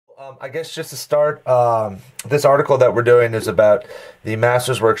I guess just to start, this article that we're doing is about the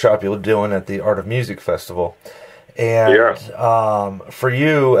Masters Workshop you're doing at the Art of Music Festival. And for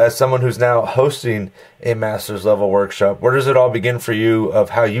you, as someone who's now hosting a Masters level workshop, where does it all begin for you of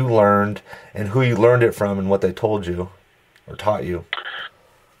how you learned and who you learned it from and what they told you or taught you?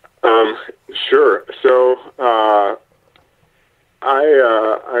 Sure. So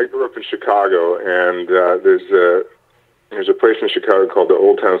I grew up in Chicago, and there's a place in Chicago called the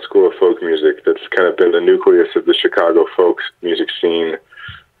Old Town School of Folk Music that's kind of been the nucleus of the Chicago folk music scene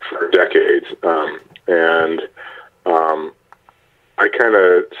for decades. I kind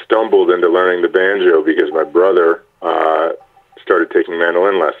of stumbled into learning the banjo because my brother started taking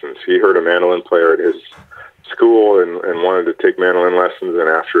mandolin lessons. He heard a mandolin player at his school and wanted to take mandolin lessons, and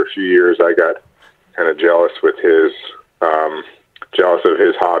after a few years I got kind of jealous of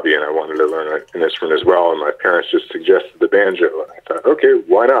his hobby, and I wanted to learn an instrument as well, and my parents just suggested the banjo, and I thought, okay,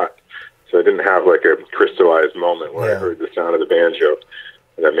 why not? So I didn't have like a crystallized moment where I heard the sound of the banjo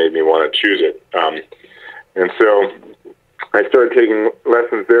that made me want to choose it. And so I started taking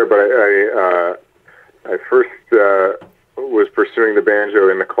lessons there, but I first was pursuing the banjo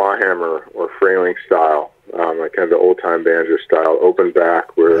in the clawhammer or frailing style, like kind of the old-time banjo style, open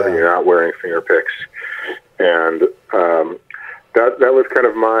back where you're not wearing finger picks. And that was kind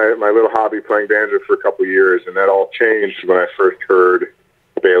of my little hobby, playing banjo for a couple of years, and that all changed when I first heard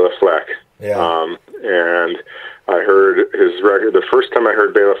Bela Fleck. And I heard his record. The first time I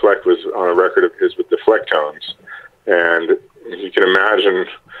heard Bela Fleck was on a record of his with the Flecktones, and you can imagine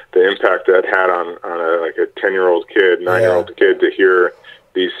the impact that had on a 10-year-old kid, 9-year-old kid, to hear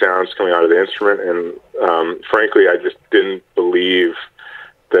these sounds coming out of the instrument. And frankly, I just didn't believe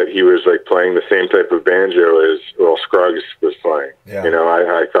that he was like playing the same type of banjo as Earl Scruggs was playing. You know,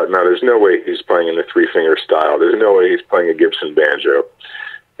 I thought, no, there's no way he's playing in the three-finger style. There's no way he's playing a Gibson banjo.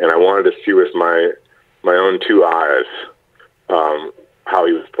 And I wanted to see with my own two eyes how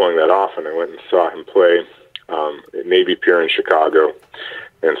he was pulling that off, and I went and saw him play at Navy Pier in Chicago,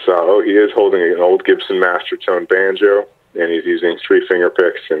 and saw, he is holding an old Gibson master tone banjo, and he's using three-finger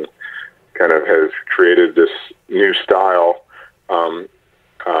picks, and kind of has created this new style,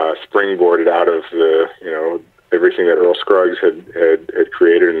 springboarded out of everything that Earl Scruggs had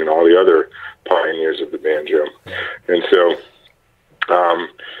created and all the other pioneers of the banjo. And so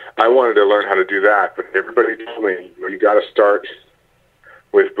I wanted to learn how to do that, but everybody told me, you got to start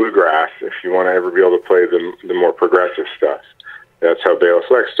with bluegrass if you want to ever be able to play the more progressive stuff. That's how Bela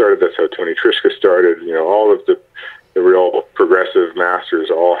Fleck started. That's how Tony Trischka started. All of the real progressive masters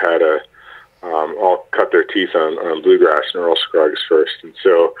all had all cut their teeth on bluegrass, and Earl Scruggs first. And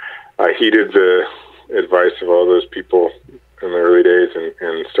so I heeded the advice of all those people in the early days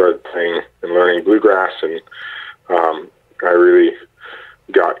and started playing and learning bluegrass, and I really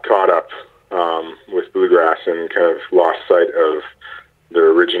got caught up with bluegrass and kind of lost sight of the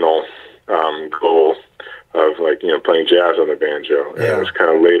original goal of playing jazz on the banjo. And it was kind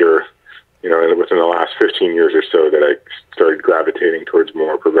of later, within the last 15 years or so, that I started gravitating towards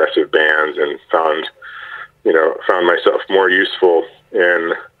more progressive bands and found myself more useful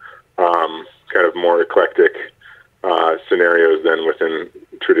in kind of more eclectic scenarios than within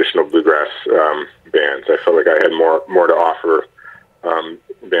traditional bluegrass bands. I felt like I had more to offer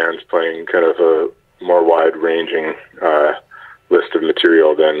bands playing kind of a more wide-ranging list of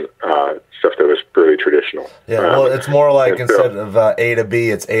material than stuff that was really traditional. Well, it's more like instead of A to B,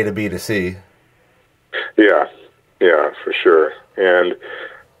 it's A to B to C. Yeah, for sure. And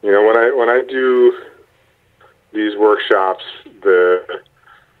when I do these workshops, the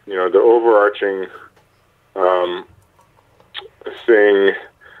overarching thing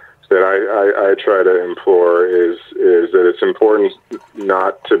that I try to implore is that it's important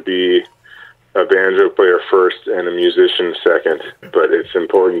not to be a banjo player first and a musician second, but it's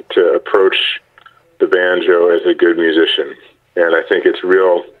important to approach the banjo as a good musician. And I think it's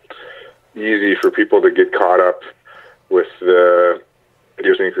real easy for people to get caught up with the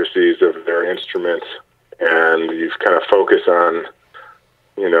idiosyncrasies of their instrument, and you kind of focus on,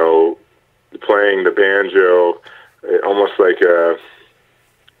 playing the banjo almost like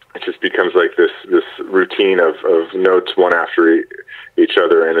it just becomes like this routine of notes one after each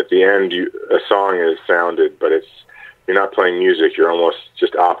other, and at the end a song is sounded, but you're not playing music, you're almost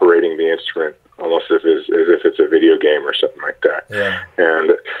just operating the instrument, almost as if it's a video game or something like that.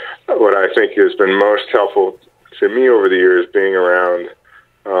 And what I think has been most helpful to me over the years, being around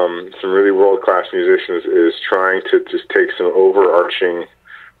some really world-class musicians, is trying to just take some overarching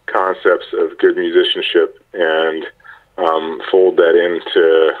concepts of good musicianship and fold that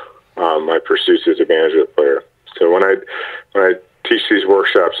into my pursuits as a banjo player. So when I teach these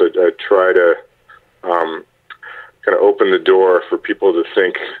workshops, I try to kind of open the door for people to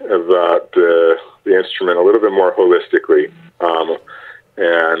think about the instrument a little bit more holistically,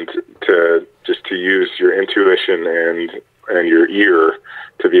 and to use your intuition and your ear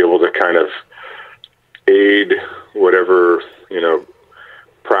to be able to kind of aid whatever,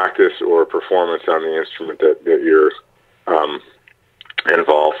 practice or performance on the instrument that you're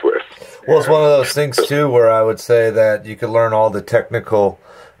involved with. Well, it's one of those things too where I would say that you could learn all the technical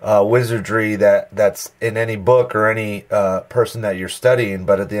wizardry that's in any book or any person that you're studying,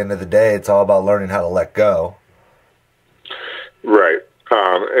 but at the end of the day, it's all about learning how to let go. Right.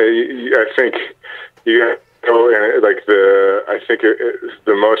 I think you go and I think the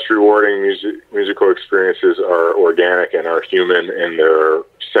most rewarding musical experiences are organic and are human, and they're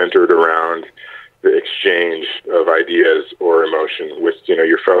centered around the exchange of ideas or emotion with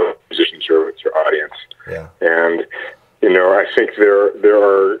your fellow musicians or with your audience. Yeah. And I think there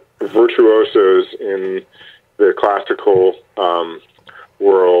are virtuosos in the classical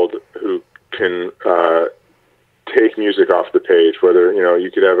world who can take music off the page. Whether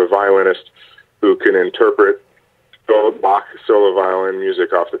you could have a violinist who can interpret Bach solo violin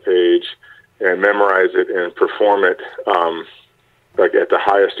music off the page and memorize it and perform it at the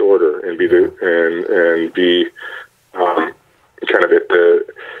highest order, and be kind of at the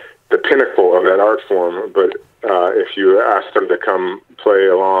pinnacle of that art form. But if you ask them to come play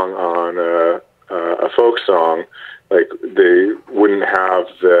along on a folk song, they wouldn't have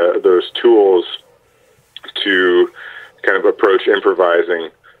those tools to kind of approach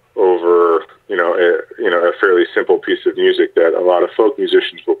improvising over a fairly simple piece of music that a lot of folk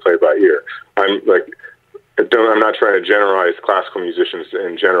musicians will play by ear. I'm not trying to generalize classical musicians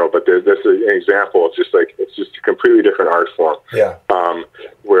in general, but that's an example of it's just a completely different art form. Yeah.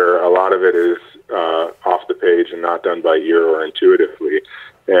 Where a lot of it is off the page and not done by ear or intuitively.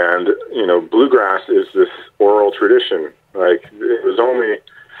 And bluegrass is this oral tradition. It was only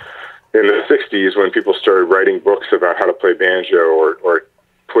in the 60s when people started writing books about how to play banjo or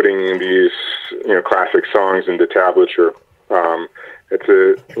putting these classic songs into tablature.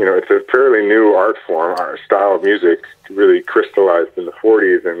 It's a fairly new art form. Our style of music really crystallized in the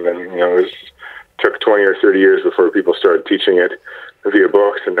 40s, and then it took 20 or 30 years before people started teaching it via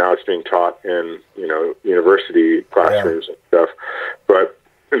books, and now it's being taught in university classrooms and stuff. But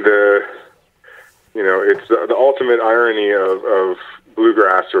it's the ultimate irony of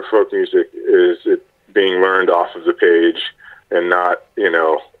bluegrass or folk music is it being learned off of the page and not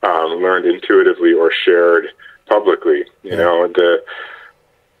learned intuitively or shared publicly. I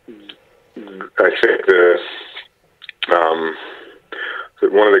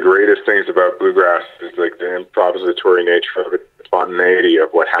think one of the greatest things about bluegrass is the improvisatory nature of it, the spontaneity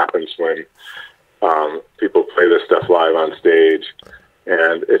of what happens when people play this stuff live on stage,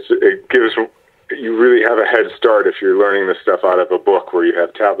 and it gives you really have a head start if you're learning this stuff out of a book where you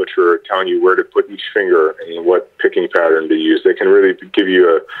have tablature telling you where to put each finger and what picking pattern to use. They can really give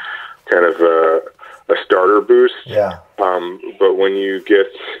you a kind of a starter boost. Yeah. But when you get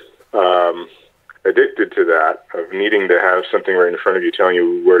addicted to that, of needing to have something right in front of you telling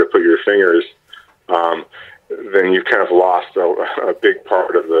you where to put your fingers, then you've kind of lost a big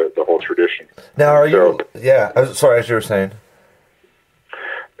part of the whole tradition. Now, sorry, as you were saying.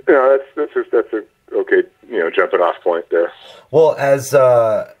 That's a okay, jumping off point there. Well, as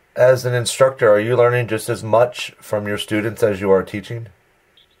an instructor, are you learning just as much from your students as you are teaching?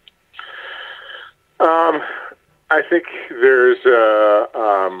 I think there's a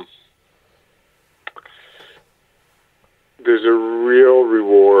real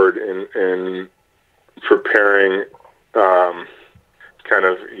reward in preparing kind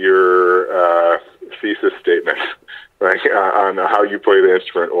of your thesis statement, on how you play the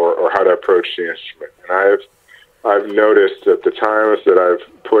instrument or how to approach the instrument. And I've noticed that the times that I've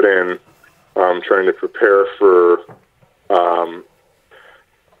put in trying to prepare for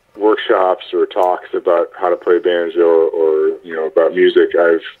workshops or talks about how to play banjo or about music,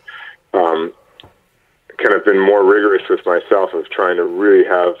 I've kind of been more rigorous with myself of trying to really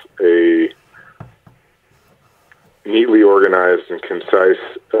have a neatly organized and concise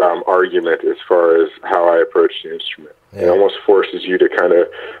argument as far as how I approach the instrument. Yeah. It almost forces you to kind of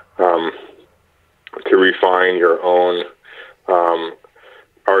to refine your own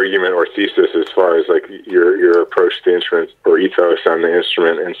argument or thesis as far as your approach to the instrument or ethos on the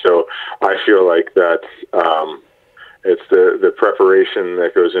instrument. And so I feel like that it's the preparation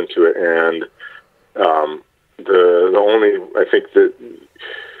that goes into it, and the only, I think that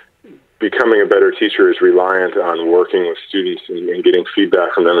becoming a better teacher is reliant on working with students and getting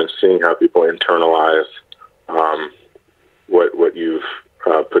feedback from them and seeing how people internalize what you've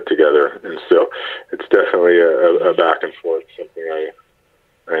put together. And so it's definitely a back and forth, something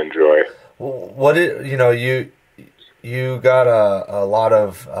I enjoy. What you got a lot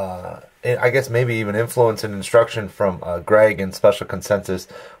of I guess maybe even influence and instruction from Greg in Special Consensus.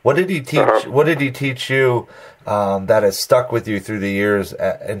 What did he teach? What did he teach you that has stuck with you through the years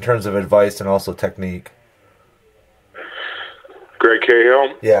in terms of advice and also technique? Greg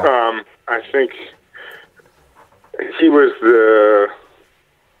Cahill. Yeah. I think he was the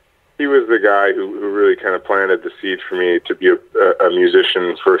guy who really kind of planted the seed for me to be a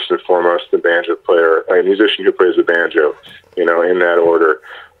musician first and foremost, a banjo player, a musician who plays the banjo, in that order.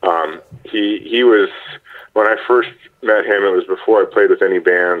 He was, when I first met him, it was before I played with any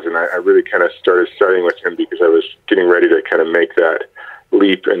bands, and I really kind of started studying with him because I was getting ready to kind of make that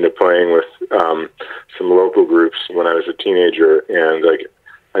leap into playing with some local groups when I was a teenager, and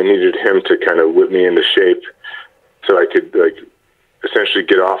I needed him to kind of whip me into shape so I could essentially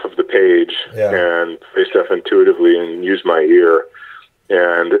get off of the page and play stuff intuitively and use my ear.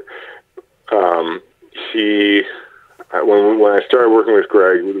 And when I started working with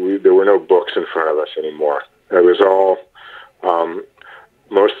Greg, there were no books in front of us anymore. It was all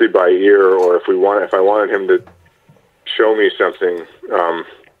mostly by ear, or if I wanted him to show me something,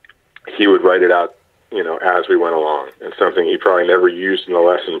 he would write it out, as we went along, and something he probably never used in the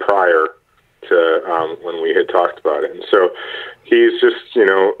lesson prior to when we had talked about it. And so he's just,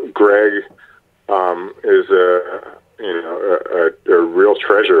 Greg is a real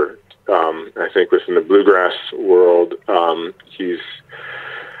treasure. I think within the bluegrass world, he's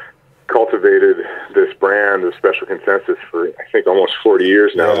cultivated this brand of Special Consensus for, I think, almost 40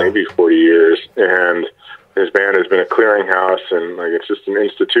 years now, maybe 40 years. And his band has been a clearinghouse, and it's just an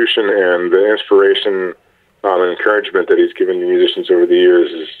institution, and the inspiration and encouragement that he's given the musicians over the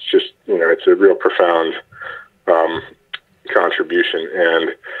years is just, it's a real profound contribution.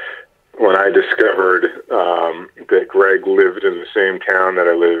 And when I discovered that Greg lived in the same town that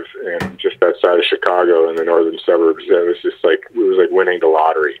I live in, just outside of Chicago in the northern suburbs, it was just it was like winning the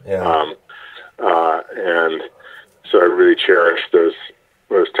lottery. Yeah. And so I really cherish those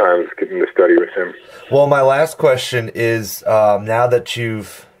times getting to study with him. Well, my last question is, now that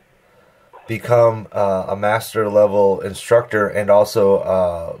you've become a master level instructor and also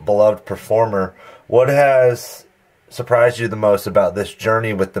a beloved performer, what has surprised you the most about this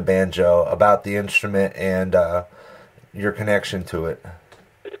journey with the banjo, about the instrument and your connection to it?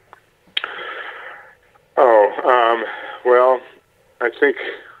 Well, I think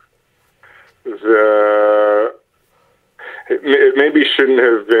it maybe shouldn't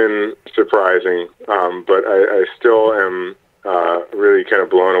have been surprising, but I still am really kind of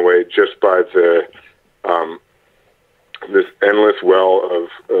blown away just by this endless well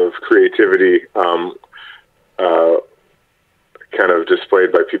of creativity kind of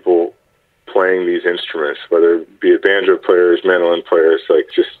displayed by people playing these instruments, whether it be banjo players, mandolin players,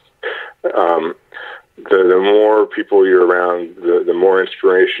 the more people you're around, the more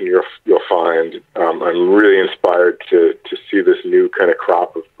inspiration you'll find. I'm really inspired to see this new kind of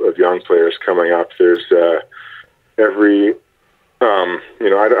crop of young players coming up. There's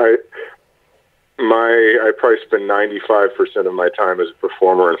I probably spend 95% of my time as a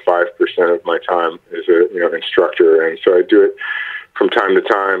performer and 5% of my time as a instructor, and so I do it from time to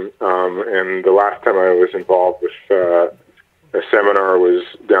time. And the last time I was involved with a seminar was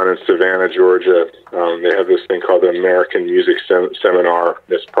down in Savannah, Georgia. They have this thing called the American Music Seminar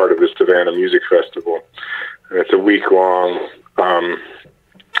that's part of the Savannah Music Festival, and it's a week-long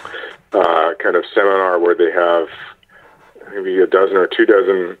kind of seminar where they have maybe a dozen or 2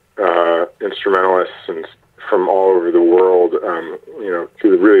 dozen instrumentalists and from all over the world,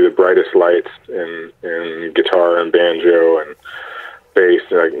 through really the brightest lights in guitar and banjo and bass,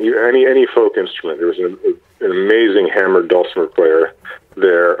 any folk instrument. There was an amazing hammered dulcimer player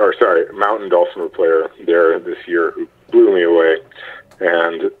there, mountain dulcimer player there this year who blew me away,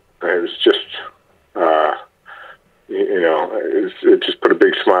 and it was just, it just put a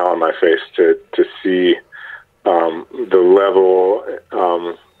big smile on my face to see the level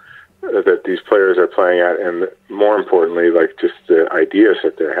that these players are playing at, and more importantly, just the ideas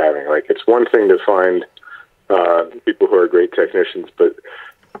that they're having. It's one thing to find people who are great technicians, but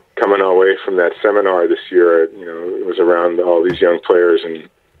coming away from that seminar this year, it was around all these young players, and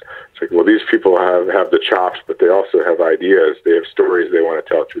it's these people have the chops, but they also have ideas. They have stories they want to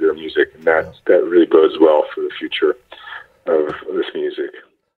tell through their music, and that really bodes well for the future of this music.